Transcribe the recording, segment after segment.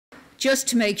just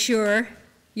to make sure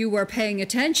you were paying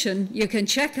attention, you can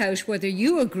check out whether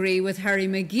you agree with Harry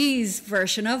McGee's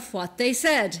version of what they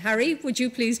said. Harry, would you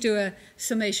please do a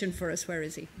summation for us? Where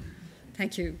is he?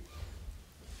 Thank you.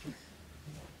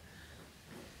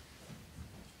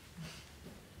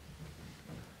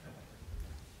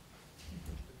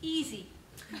 Easy.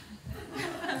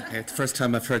 Okay, it's the first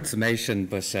time I've heard summation,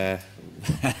 but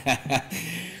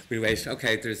we wait.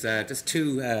 Okay, there's just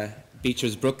two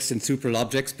Beecher's Brooks and Super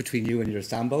Objects between you and your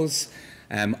Sambos.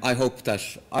 I hope that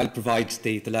I'll provide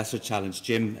the lesser challenge.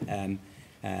 Jim,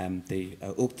 the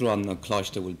Uachtaráin and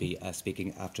Cloiste will be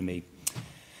speaking after me.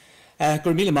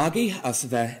 Gur míle maigi as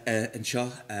bheith an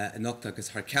seo anocht agus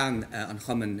thar ceann an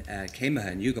chumann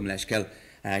céimethe an Uigam leis ceall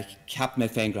ceap mé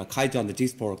féin gra caiid an na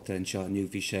díospóireachta an seo aniu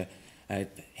bhí sé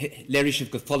léirí sibh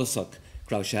go folasach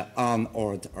gra sé an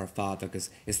ord ar fad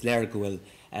agus is léir go bhfuil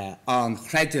an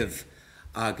chreideamh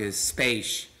agus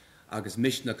spéis agus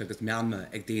misneach agus meanma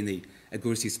ag daoine a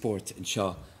gúrsaí sport an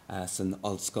seo san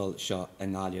ollscoil seo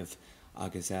an Gáilibh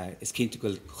agus is cinnte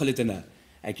go chuileanna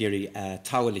ag géirí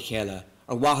tábhail i chéile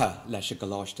ar watha leis a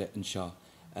goláiste an seo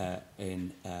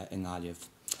in Gáilibh.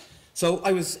 So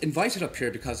I was invited up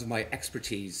here because of my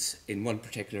expertise in one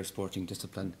particular sporting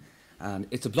discipline, and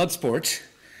it's a blood sport.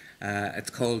 It's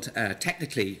called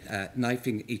technically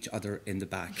knifing each other in the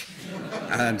back,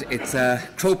 and it's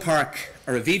Crow Park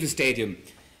or Aviva Stadium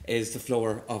is the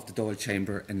floor of the Dáil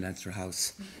Chamber in Leinster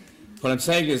House. What I'm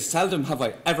saying is, seldom have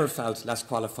I ever felt less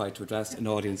qualified to address an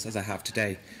audience as I have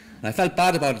today. And I felt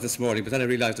bad about it this morning, but then I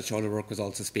realised that Sean O'Rourke was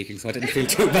also speaking, so I didn't feel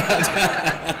too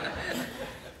bad.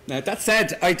 Now, that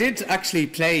said, I did actually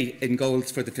play in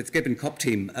goals for the Fitzgibbon Cup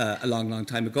team a long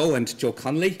time ago, and Joe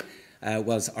Connolly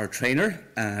was our trainer,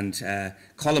 and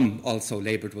Colm also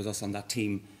laboured with us on that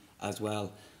team as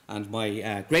well. And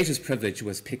my greatest privilege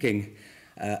was picking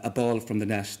a ball from the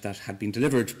net that had been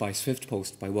delivered by swift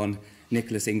post by one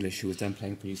Nicholas English, who was then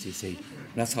playing for UCC.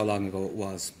 That's how long ago it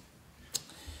was.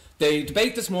 The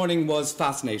debate this morning was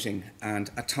fascinating and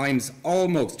at times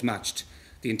almost matched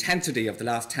the intensity of the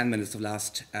last 10 minutes of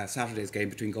last Saturday's game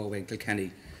between Galway and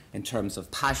Kilkenny in terms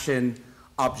of passion,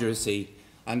 obduracy,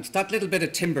 and that little bit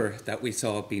of timber that we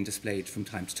saw being displayed from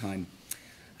time to time.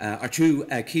 Our two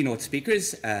keynote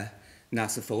speakers,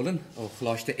 Neasa Folan of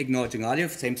Cloiste Ignáiding Gáilibh,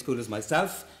 same school as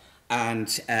myself,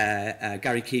 and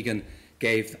Gary Keegan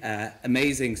gave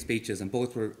amazing speeches, and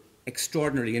both were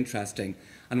extraordinarily interesting.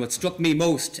 And what struck me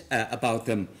most about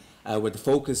them were the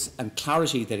focus and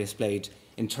clarity they displayed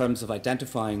in terms of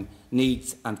identifying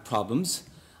needs and problems,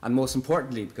 and most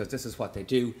importantly, because this is what they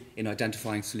do, in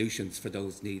identifying solutions for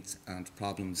those needs and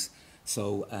problems.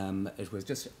 So it was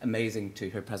just amazing to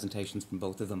hear presentations from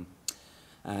both of them.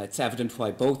 It's evident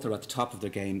why both are at the top of their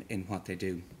game in what they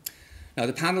do. Now,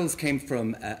 the panels came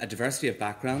from a diversity of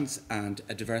backgrounds and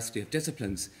a diversity of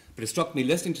disciplines, but it struck me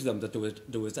listening to them that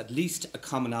there was at least a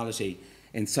commonality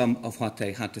in some of what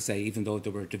they had to say, even though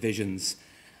there were divisions.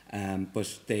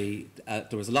 But there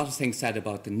was a lot of things said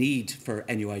about the need for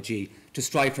NUIG to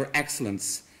strive for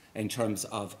excellence in terms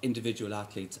of individual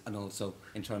athletes and also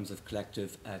in terms of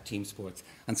collective team sports.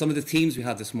 And some of the themes we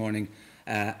had this morning,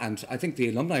 and I think the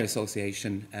Alumni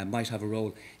Association might have a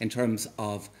role in terms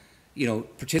of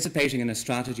participating in a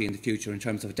strategy in the future in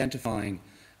terms of identifying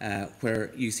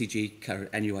where UCG or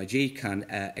NUIG can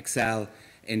excel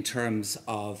in terms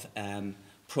of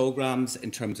programmes,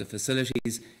 in terms of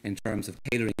facilities, in terms of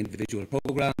tailoring individual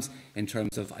programmes, in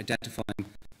terms of identifying,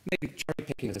 maybe cherry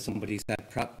picking, as somebody said,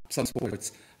 perhaps some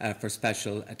sports for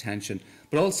special attention,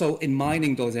 but also in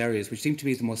mining those areas, which seem to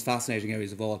be the most fascinating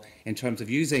areas of all, in terms of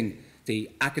using the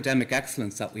academic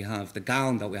excellence that we have, the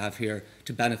gown that we have here,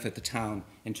 to benefit the town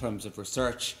in terms of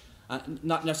research.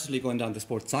 Not necessarily going down the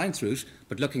sports science route,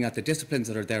 but looking at the disciplines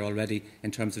that are there already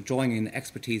in terms of drawing in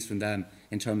expertise from them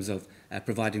in terms of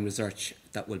providing research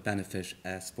that will benefit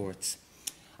sports.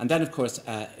 And then, of course,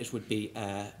 it would be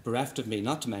bereft of me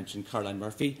not to mention Carolan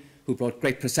Murphy, who brought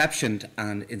great perception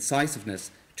and incisiveness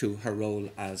to her role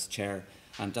as chair,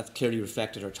 and that clearly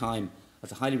reflected her time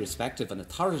as a highly respected and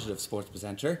authoritative sports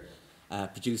presenter,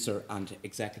 producer and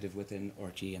executive within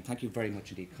RTÉ. And thank you very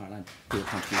much indeed, Carolan, for your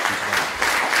contribution today.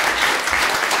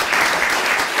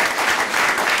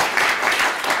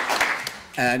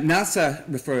 Neasa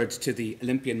referred to the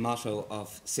Olympian motto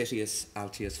of Citius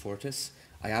Altius Fortis.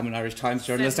 I am an Irish Times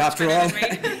journalist after all.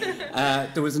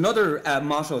 There was another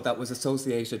motto that was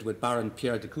associated with Baron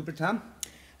Pierre de Coubertin,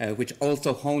 which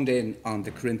also honed in on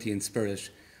the Corinthian spirit,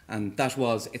 and that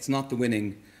was, it's not the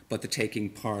winning, but the taking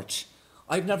part.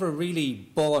 I've never really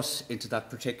bought into that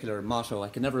particular motto. I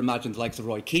can never imagine the likes of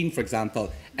Roy Keane, for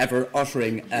example, ever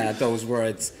uttering those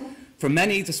words. For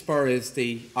many, the spur is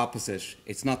the opposite.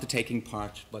 It's not the taking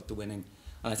part, but the winning.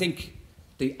 And I think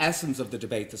the essence of the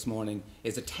debate this morning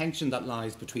is the tension that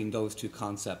lies between those two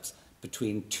concepts,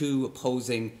 between two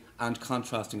opposing and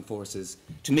contrasting forces.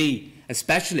 To me,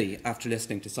 especially after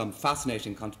listening to some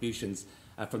fascinating contributions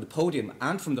from the podium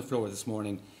and from the floor this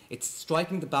morning, it's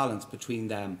striking the balance between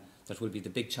them that will be the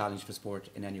big challenge for sport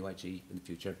in NUIG in the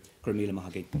future. Gurmila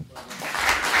Mahagi.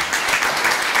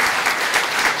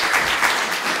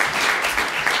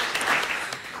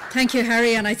 Thank you,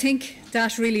 Harry, and I think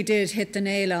that really did hit the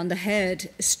nail on the head,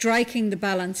 striking the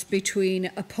balance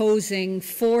between opposing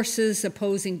forces,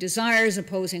 opposing desires,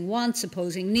 opposing wants,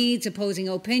 opposing needs, opposing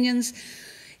opinions.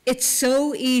 It's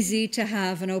so easy to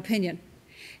have an opinion.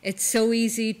 It's so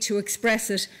easy to express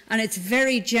it, and it's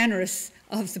very generous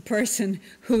of the person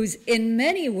who's in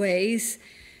many ways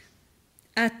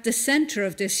at the centre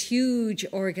of this huge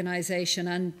organisation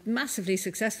and massively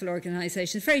successful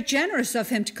organisation. It's very generous of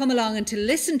him to come along and to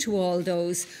listen to all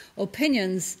those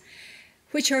opinions,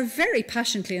 which are very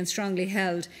passionately and strongly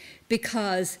held,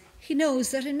 because he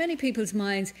knows that in many people's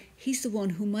minds, he's the one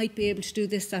who might be able to do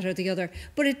this, that or the other.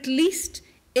 But at least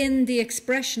in the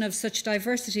expression of such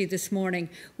diversity this morning,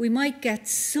 we might get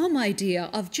some idea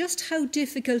of just how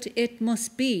difficult it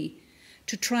must be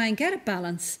to try and get a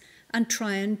balance and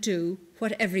try and do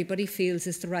what everybody feels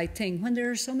is the right thing, when there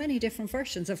are so many different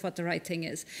versions of what the right thing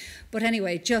is. But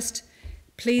anyway, just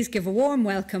please give a warm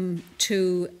welcome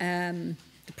to the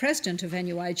President of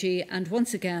NUIG, and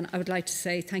once again I would like to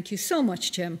say thank you so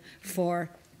much, Jim, for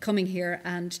coming here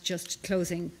and just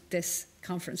closing this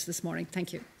conference this morning.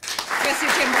 Thank you. Yes, you,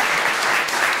 Jim.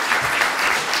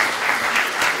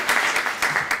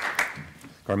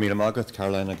 Gurmila Magat,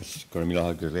 Carolan, agus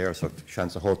Gurmila Galway, so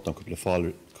chance of hort on couple of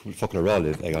fall. Focal role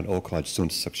ag an ócáid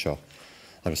súntaach seo,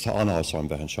 agus tá anáis an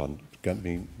bheith Sean,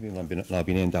 ná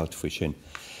been named out for sin.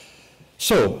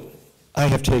 So, I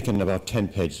have taken about 10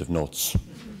 pages of notes.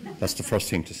 That's the first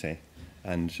thing to say.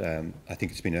 And I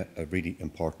think it's been a really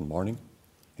important morning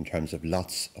in terms of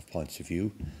lots of points of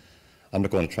view. I'm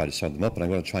not going to try to sum them up, but I'm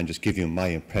going to try and just give you my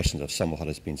impressions of some of what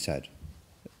has been said.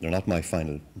 They're not my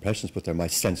final impressions, but they're my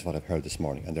sense of what I've heard this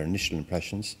morning. And they're initial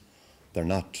impressions. They're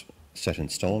not set in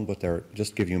stone, but they're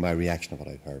just giving you my reaction of what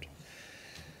I've heard.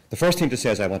 The first thing to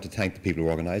say is I want to thank the people who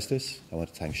organised this. I want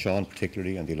to thank Sean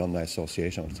particularly and the Alumni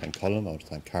Association. I want to thank Colin. I want to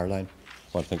thank Carolan. I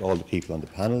want to thank all the people on the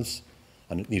panels,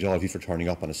 and I need all of you for turning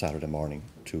up on a Saturday morning.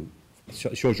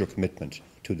 It shows your commitment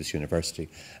to this university,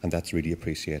 and that's really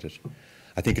appreciated.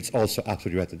 I think it's also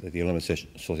absolutely right that the Alumni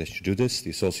Association should do this. The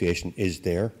association is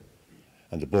there,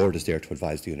 and the board is there to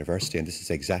advise the university, and this is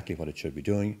exactly what it should be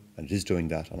doing, and it is doing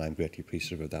that, and I'm greatly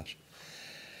appreciative of that.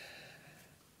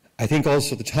 I think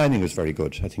also the timing was very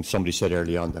good. I think somebody said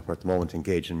early on that we're at the moment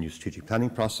engaged in a new strategic planning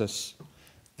process,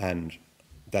 and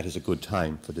that is a good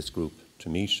time for this group to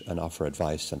meet and offer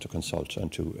advice and to consult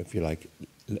and to, if you like,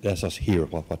 let us hear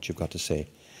what you've got to say.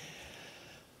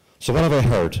 So what have I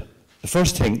heard? The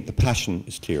first thing, the passion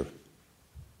is clear.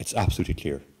 It's absolutely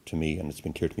clear to me, and it's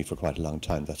been clear to me for quite a long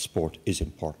time, that sport is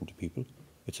important to people.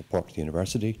 It's important to the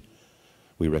university.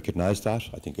 We recognise that.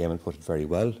 I think Eamonn put it very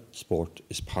well. Sport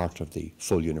is part of the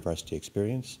full university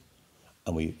experience,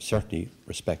 and we certainly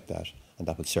respect that, and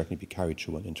that will certainly be carried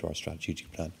through and into our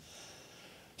strategic plan.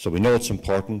 So we know it's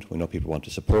important. We know people want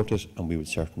to support it, and we will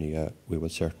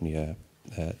certainly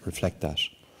reflect that.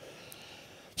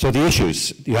 So the issues,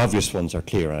 the obvious ones are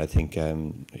clear, and I think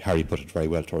Harry put it very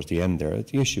well towards the end there.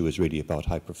 The issue is really about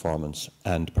high performance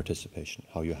and participation,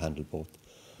 how you handle both.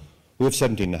 We have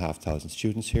 17,500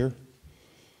 students here.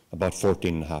 About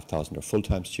 14,500 are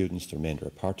full-time students, the remainder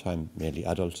are part-time, mainly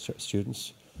adult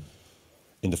students.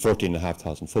 In the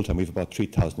 14,500 full-time, we have about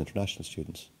 3,000 international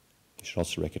students. You should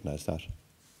also recognise that.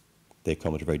 They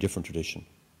come with a very different tradition.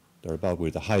 We're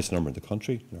the highest number in the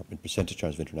country. In percentage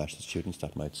terms of international students,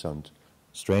 that might sound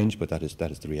strange, but that is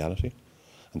the reality.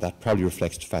 And that probably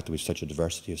reflects the fact that we have such a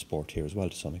diversity of sport here as well,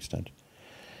 to some extent.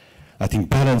 I think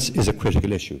balance is a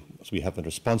critical issue. So we have a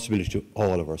responsibility to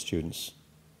all of our students,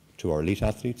 to our elite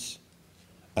athletes,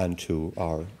 and to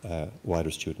our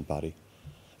wider student body.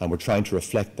 And we're trying to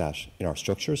reflect that in our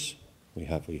structures. We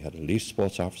had an elite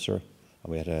sports officer,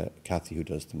 and we had a Kathy who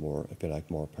does the more, if you like,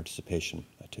 more participation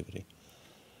activity.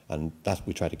 And that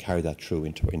we try to carry that through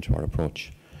into our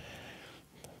approach.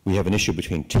 We have an issue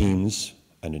between teams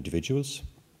and individuals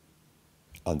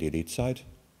on the elite side,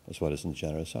 as well as on the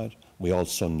general side. We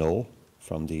also know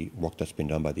from the work that's been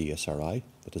done by the ESRI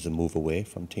that there's a move away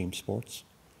from team sports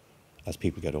as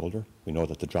people get older. We know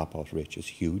that the dropout rate is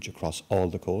huge across all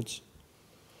the codes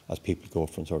as people go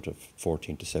from sort of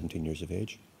 14 to 17 years of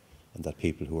age, and that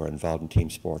people who are involved in team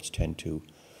sports tend to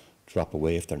drop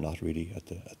away if they're not really at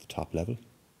the top level.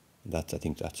 And I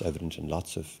think that's evident in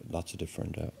lots of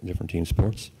different team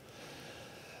sports.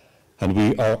 And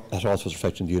that also is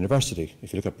reflected in the university.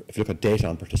 If you look at data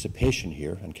on participation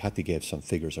here, and Kathy gave some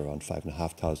figures around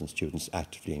 5,500 students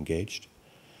actively engaged.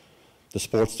 The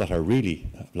sports that are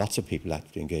really lots of people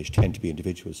actively engaged tend to be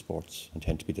individual sports and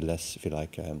tend to be the less, if you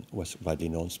like, widely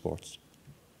known sports.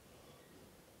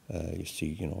 You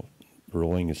see,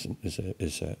 rowing is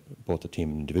both a team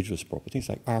and individual sport, but things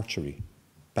like archery,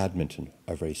 badminton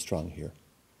are very strong here.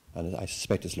 And I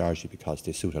suspect it's largely because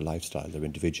they suit a lifestyle. They're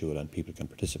individual and people can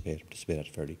participate at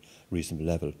a fairly reasonable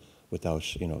level without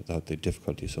the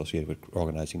difficulty associated with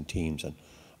organising teams and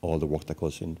all the work that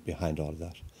goes in behind all of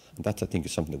that. And that, I think,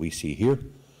 is something that we see here,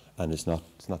 and it's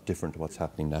not different to what's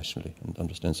happening nationally, and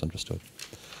it's understood.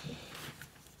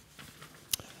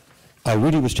 I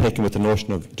really was taken with the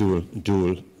notion of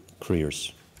dual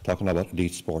careers, talking about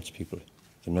elite sports people.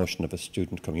 The notion of a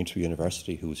student coming into a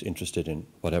university who's interested in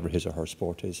whatever his or her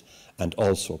sport is, and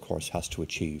also, of course, has to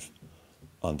achieve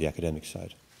on the academic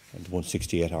side. And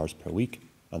 168 hours per week,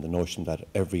 and the notion that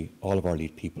all of our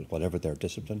elite people, whatever their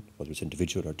discipline, whether it's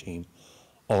individual or team,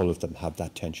 all of them have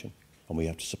that tension, and we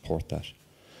have to support that,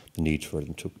 the need for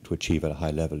them to achieve at a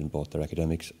high level in both their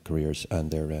academic careers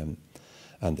and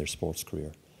their sports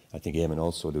career. I think Eamonn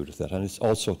also alluded to that, and it's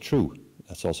also true,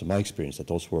 that's also my experience, that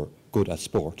those who are good at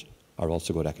sport are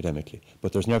also good academically.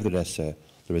 But there's nevertheless, there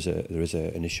is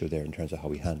an issue there in terms of how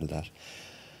we handle that.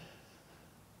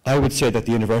 I would say that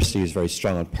the university is very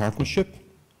strong on partnership.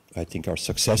 I think our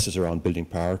success is around building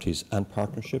priorities and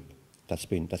partnership. That's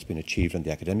been achieved on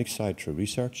the academic side through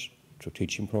research, through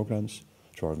teaching programs,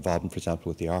 through our involvement, for example,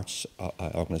 with the arts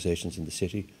organisations in the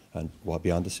city and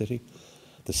beyond the city.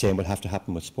 The same will have to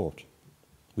happen with sport.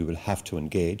 We will have to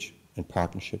engage in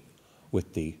partnership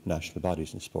with the national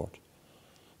bodies in sport.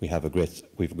 We have a great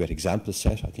example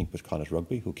set, I think, with Connacht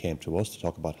Rugby, who came to us to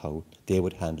talk about how they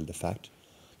would handle the fact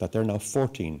that there are now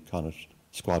 14 Connacht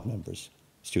squad members,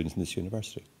 students in this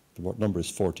university. The number is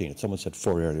 14. Someone said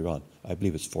 4 earlier on. I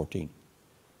believe it's 14.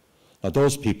 Now,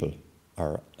 those people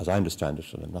are, as I understand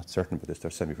it, and I'm not certain about this, they're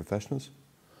semi-professionals.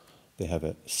 They have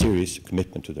a serious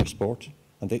commitment to their sport.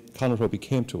 And Connacht Rugby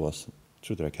came to us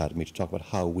through their academy to talk about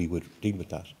how we would deal with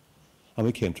that. And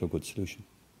we came to a good solution.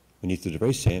 We need to do the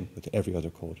very same with every other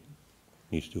code.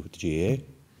 We need to do it with the GAA,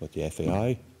 with the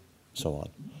FAI, so on.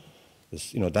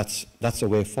 That's a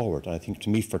way forward. And I think, to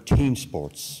me, for team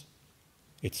sports,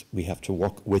 we have to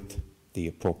work with the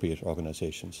appropriate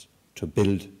organisations to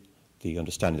build the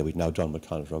understanding that we've now done with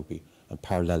Connacht Rugby and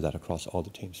parallel that across all the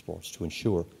team sports to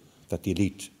ensure that the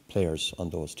elite players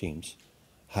on those teams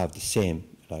have the same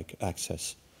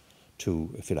access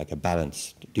to, if you like, a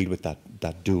balance, to deal with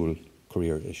that dual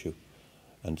career issue,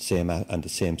 and the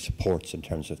same supports in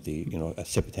terms of a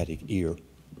sympathetic ear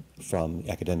from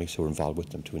academics who are involved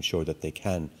with them to ensure that they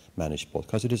can manage both,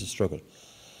 because it is a struggle.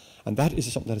 And that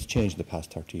is something that has changed in the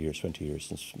past 30 years, 20 years,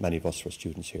 since many of us were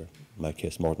students here. In my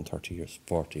case, more than 30 years,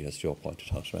 40, as Joe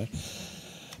pointed out, right?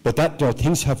 But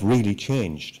things have really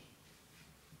changed.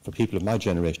 For people of my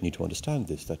generation, need to understand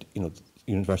this, that the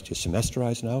university is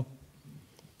semesterised now.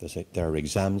 There are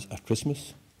exams at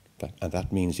Christmas, and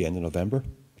that means the end of November.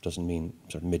 It doesn't mean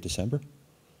sort of mid-December.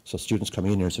 So students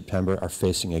coming in here in September are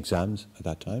facing exams at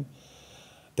that time.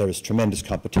 There is tremendous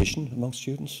competition among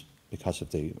students because of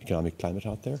the economic climate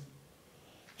out there.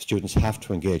 Students have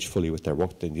to engage fully with their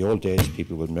work. In the old days,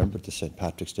 people will remember that St.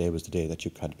 Patrick's Day was the day that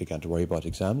you kind of began to worry about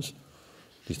exams.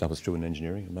 At least that was true in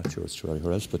engineering. I'm not sure it's true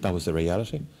everywhere else, but that was the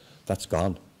reality. That's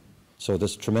gone. So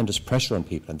there's tremendous pressure on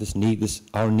people, and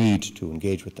our need to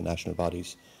engage with the national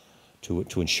bodies to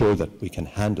ensure that we can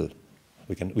handle,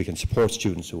 we can support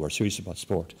students who are serious about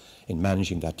sport in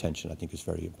managing that tension, I think is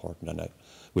very important. And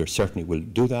we certainly will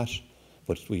do that,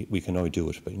 but we can only do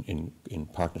it in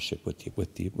partnership with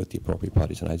the appropriate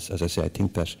bodies. And as I say, I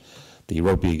think that the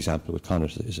rugby example with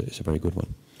Connacht is a very good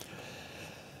one.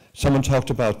 Someone talked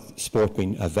about sport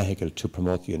being a vehicle to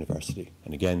promote the university.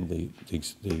 And again, the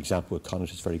example with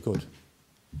Connacht is very good.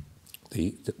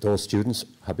 Those students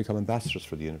have become ambassadors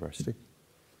for the university.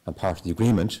 And part of the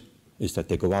agreement is that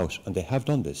they go out, and they have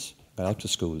done this, gone out to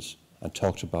schools and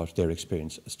talked about their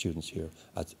experience as students here,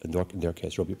 in their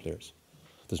case, rugby players.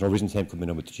 There's no reason the same could be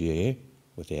done with the GAA,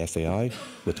 with the FAI,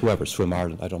 with whoever, Swim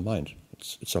Ireland, I don't mind.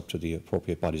 It's up to the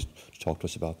appropriate bodies to talk to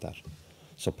us about that.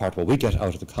 So part of what we get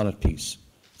out of the Connacht piece,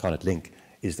 Connacht Link,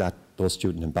 is that those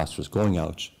student ambassadors going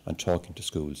out and talking to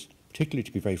schools, particularly,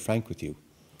 to be very frank with you,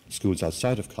 schools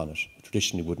outside of Connacht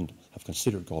traditionally wouldn't have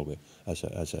considered Galway as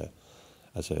a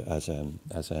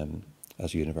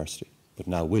university. but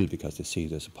now will, because they see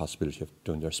there's a possibility of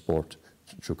doing their sport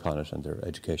through Connacht and their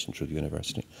education through the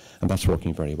university. And that's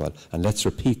working very well. And let's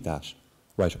repeat that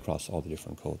right across all the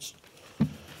different codes.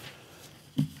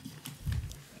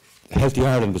 Healthy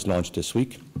Ireland was launched this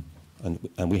week,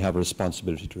 and we have a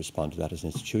responsibility to respond to that as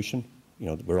an institution. You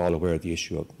know, we're all aware of the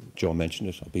issue of, Joe mentioned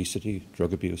it, obesity,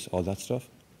 drug abuse, all that stuff.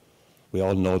 We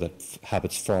all know that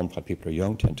habits formed while people are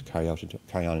young tend to carry on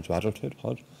into adulthood.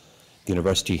 The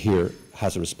university here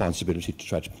has a responsibility to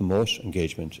try to promote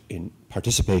engagement in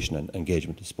participation and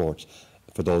engagement in sports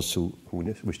for those who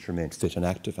wish to remain fit and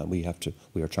active, and we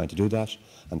are trying to do that,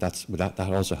 and that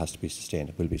also has to be sustained.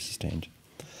 It will be sustained.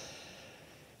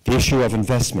 The issue of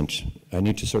investment, I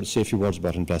need to sort of say a few words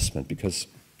about investment, because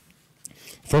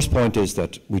the first point is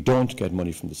that we don't get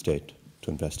money from the state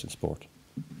to invest in sport.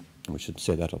 And we should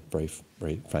say that up very,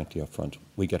 very frankly up front.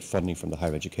 We get funding from the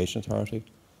Higher Education Authority,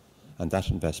 and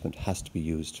that investment has to be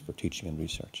used for teaching and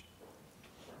research.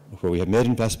 Where we have made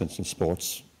investments in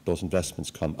sports, those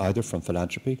investments come either from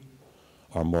philanthropy,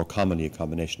 or more commonly a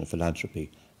combination of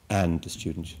philanthropy and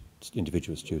the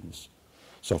individual students.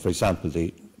 So, for example,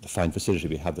 the fine facility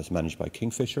we have that's managed by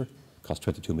Kingfisher costs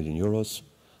 €22 million,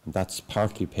 and that's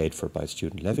partly paid for by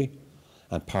student levy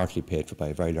and partly paid for by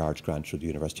a very large grant through the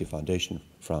University Foundation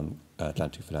from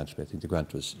Atlantic Philanthropy. I think the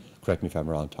grant was, correct me if I'm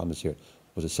wrong, Thomas here,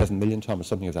 was it 7 million, Tom, or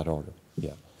something of that order?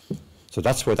 Yeah. So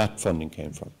that's where that funding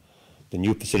came from. The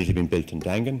new facility being built in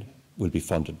Dangan will be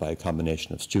funded by a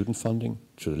combination of student funding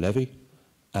through the levy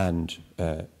and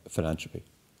philanthropy.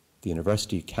 The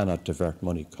university cannot divert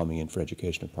money coming in for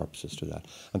educational purposes to that,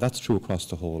 and that's true across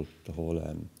the whole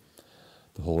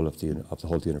of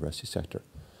the university sector.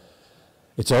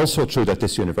 It's also true that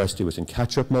this university was in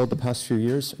catch-up mode the past few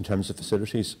years in terms of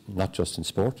facilities, not just in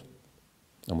sport,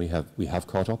 and we have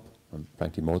caught up, and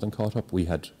frankly more than caught up. We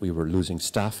were losing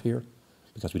staff here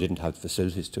because we didn't have the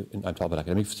facilities I'm talking about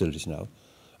academic facilities now,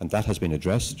 and that has been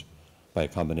addressed by a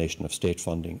combination of state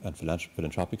funding and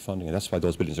philanthropic funding, and that's why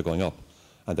those buildings are going up.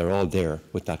 And they're all there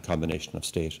with that combination of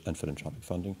state and philanthropic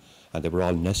funding, and they were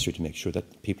all necessary to make sure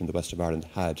that people in the west of Ireland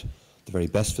had the very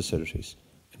best facilities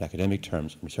in academic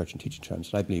terms and research and teaching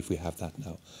terms, and I believe we have that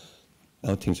now.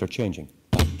 Now things are changing.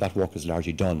 That work is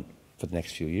largely done for the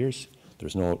next few years.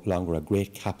 There's no longer a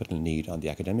great capital need on the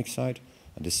academic side,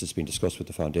 and this has been discussed with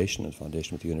the Foundation and the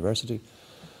Foundation with the University,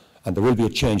 and there will be a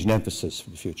change in emphasis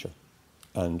for the future,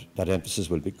 and that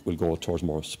emphasis will go towards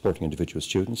more supporting individual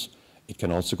students. It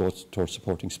can also go towards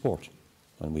supporting sport,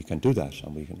 and we can do that,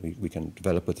 and we can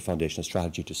develop with the Foundation a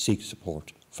strategy to seek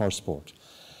support for sport.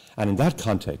 And in that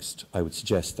context, I would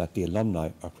suggest that the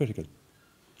alumni are critical.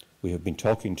 We have been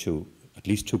talking to at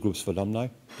least 2 groups of alumni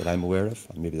that I'm aware of,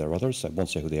 and maybe there are others, I won't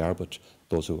say who they are, but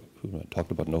those who I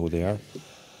talked about know who they are,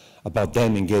 about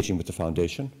them engaging with the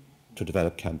Foundation to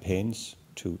develop campaigns,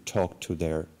 to talk to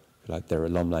their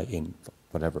alumni in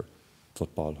whatever,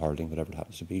 football, hurling, whatever it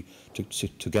happens to be,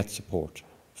 to get support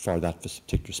for that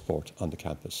particular sport on the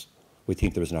campus. We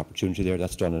think there is an opportunity there.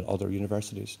 That's done in other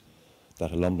universities,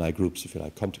 that alumni groups, if you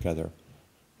like, come together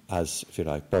as, if you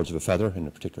like, birds of a feather in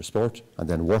a particular sport, and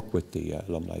then work with the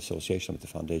Alumni Association, with the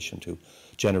Foundation, to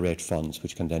generate funds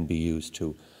which can then be used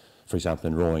to, for example,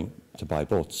 in rowing, to buy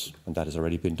boats, and that has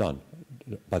already been done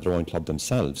by the rowing club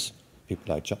themselves.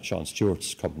 People like Sean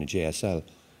Stewart's company, JSL,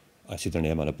 I see their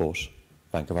name on a boat.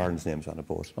 Bank of Ireland's name's on a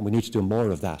boat, and we need to do more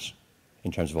of that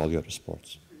in terms of all the other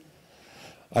sports.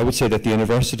 I would say that the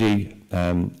university,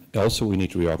 also we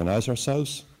need to reorganise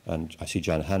ourselves, and I see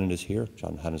John Hannon is here.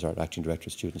 John Hannon is our Acting Director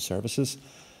of Student Services,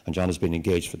 and John has been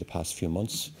engaged for the past few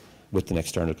months with an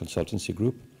external consultancy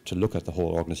group to look at the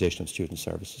whole organisation of student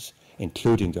services,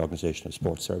 including the organisation of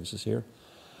sports services here.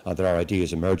 There are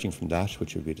ideas emerging from that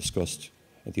which will be discussed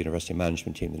at the university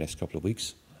management team in the next couple of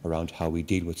weeks around how we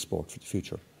deal with sport for the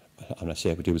future. And I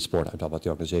say we deal with sport, I'm talking about the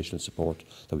organisational support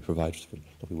that we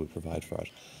will provide for it.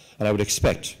 And I would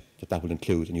expect that will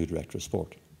include a new director of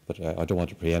sport. But I don't want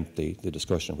to preempt the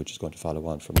discussion which is going to follow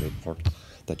on from the report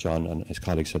that John and his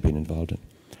colleagues have been involved in.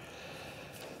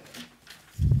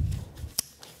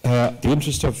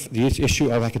 The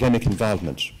issue of academic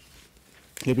involvement.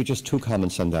 Maybe just 2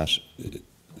 comments on that.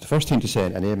 The first thing to say,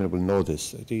 and Eamonn will know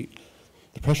this, the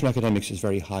pressure on academics is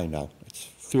very high now. It's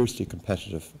fiercely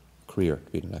competitive career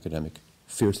to be an academic,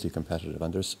 fiercely competitive,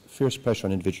 and there's fierce pressure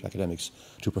on individual academics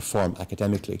to perform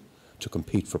academically, to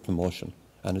compete for promotion,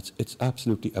 and it's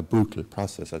absolutely a brutal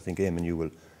process. I think Eamonn,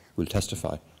 you will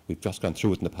testify. We've just gone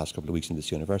through it in the past couple of weeks in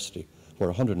this university, where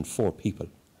 104 people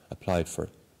applied for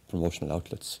promotional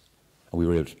outlets, and we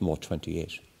were able to promote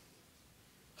 28.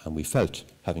 And we felt,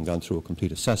 having gone through a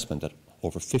complete assessment, that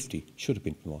over 50 should have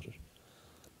been promoted.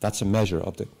 That's a measure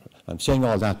of the... I'm saying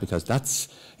all that because that's,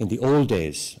 in the old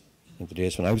days, in the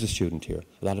days when I was a student here,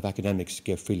 a lot of academics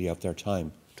gave freely of their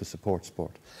time to support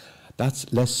sport.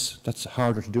 That's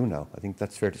harder to do now. I think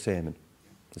that's fair to say, Eamonn.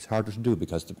 It's harder to do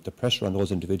because the pressure on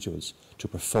those individuals to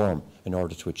perform in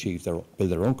order to build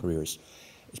their own careers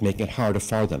is making it harder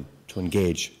for them to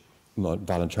engage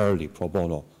voluntarily, pro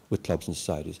bono, with clubs and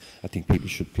societies. I think people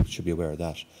should be aware of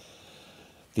that.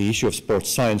 The issue of sports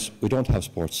science, we don't have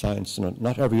sports science. You know,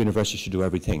 not every university should do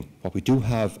everything. What we do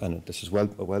have, and this is a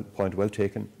point well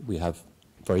taken, we have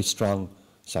very strong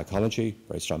psychology,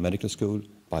 very strong medical school,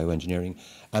 bioengineering,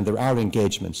 and there are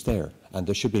engagements there, and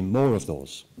there should be more of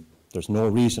those. There's no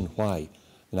reason why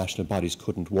the national bodies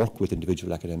couldn't work with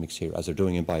individual academics here, as they're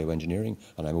doing in bioengineering,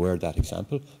 and I'm aware of that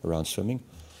example around swimming.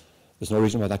 There's no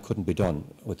reason why that couldn't be done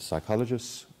with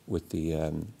psychologists, with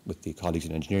the colleagues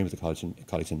in engineering, with the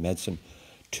colleagues in medicine,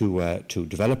 to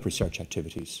develop research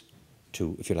activities,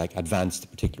 to, if you like, advance the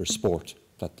particular sport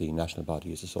that the national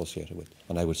body is associated with.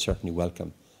 And I would certainly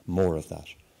welcome more of that.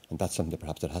 And that's something that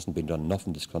perhaps that hasn't been done enough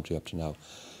in this country up to now.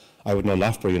 I would know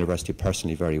Loughborough University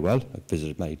personally very well. I've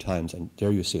visited many times, and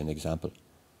there you see an example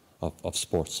of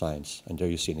sports science, and there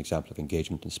you see an example of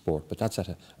engagement in sport. But that's at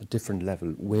a different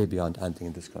level, way beyond anything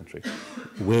in this country,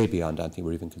 way beyond anything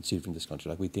we're even conceiving in this country.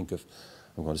 Like we think of,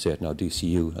 I'm going to say it now,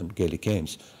 DCU and Gaelic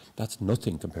Games. That's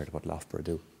nothing compared to what Loughborough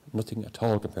do. Nothing at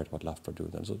all compared to what Loughborough do.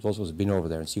 Those of us have been over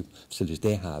there and see facilities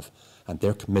they have and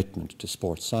their commitment to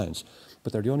sports science.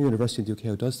 But they're the only university in the UK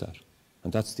who does that.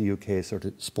 And that's the UK sort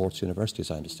of sports university, as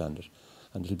I understand it.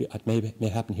 And it may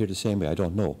happen here the same way, I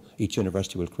don't know. Each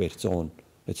university will create its own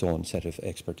set of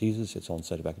expertises, its own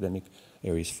set of academic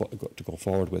areas to go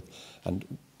forward with.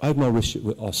 And I have no issue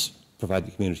with us, provided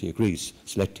the community agrees,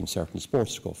 selecting certain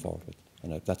sports to go forward with.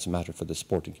 And that's a matter for the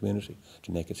sporting community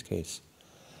to make its case.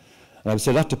 And I would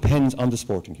say that depends on the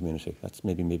sporting community. That's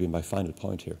maybe my final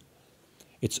point here.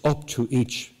 It's up to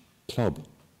each club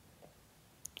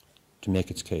to make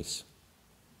its case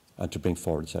and to bring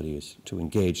forward its ideas, to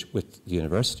engage with the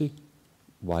university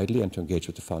widely and to engage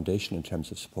with the foundation in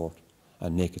terms of support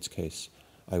and make its case.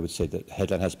 I would say that the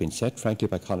headline has been set, frankly,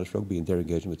 by Connacht Rugby and their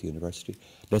engagement with the university.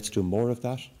 Let's do more of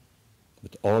that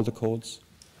with all the codes.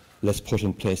 Let's put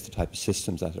in place the type of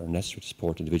systems that are necessary to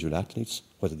support individual athletes,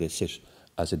 whether they sit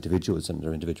as individuals in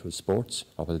their individual sports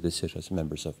or whether they sit as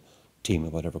members of a team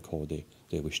of whatever code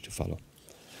they wish to follow.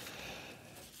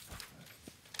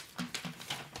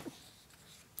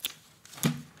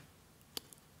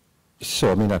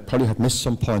 So, I mean, I probably have missed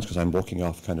some points because I'm working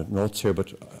off kind of notes here,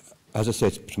 but as I say,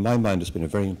 to my mind, it's been a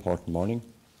very important morning.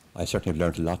 I certainly have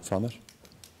learned a lot from it.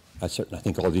 I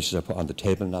think all the issues are put on the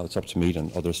table now. It's up to me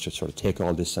and others to sort of take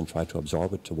all this and try to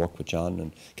absorb it, to work with John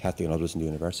and Kathy and others in the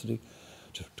university,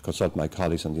 to consult my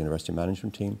colleagues on the university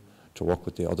management team, to work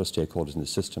with the other stakeholders in the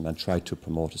system and try to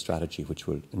promote a strategy which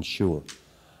will ensure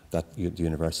that the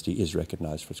university is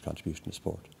recognised for its contribution to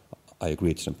sport. I agree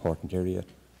it's an important area.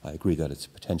 I agree that it's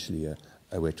potentially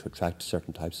a way to attract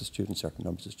certain types of students, certain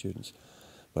numbers of students.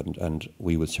 And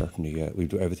we will certainly we'll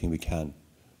do everything we can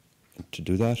to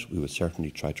do that. We will certainly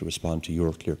try to respond to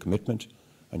your clear commitment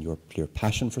and your clear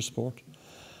passion for sport.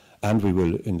 And we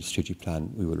will, in the strategic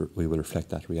plan, we will reflect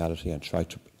that reality and try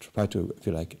to, if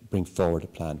you like, bring forward a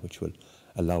plan which will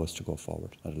allow us to go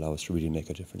forward and allow us to really make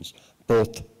a difference,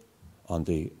 both on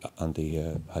the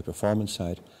high performance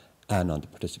side and on the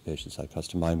participation side. Because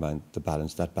to my mind,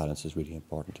 that balance is really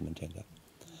important to maintain that.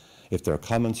 If there are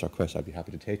comments or questions, I'd be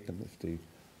happy to take them if the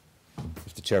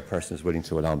chairperson is willing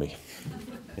to allow me.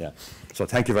 Yeah. So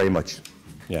thank you very much.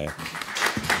 Yeah.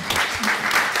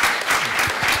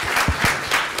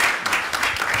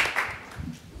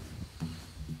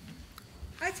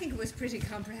 I think it was pretty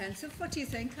comprehensive. What do you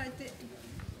think?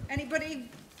 Anybody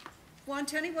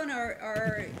want anyone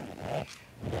or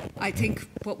I think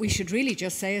what we should really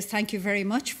just say is thank you very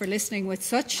much for listening with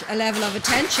such a level of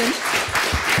attention.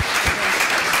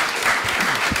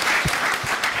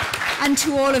 And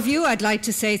to all of you, I'd like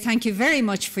to say thank you very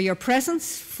much for your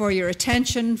presence, for your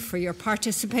attention, for your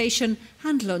participation,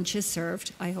 and lunch is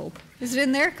served, I hope. Is it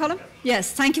in there, Colin?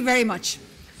 Yes, thank you very much.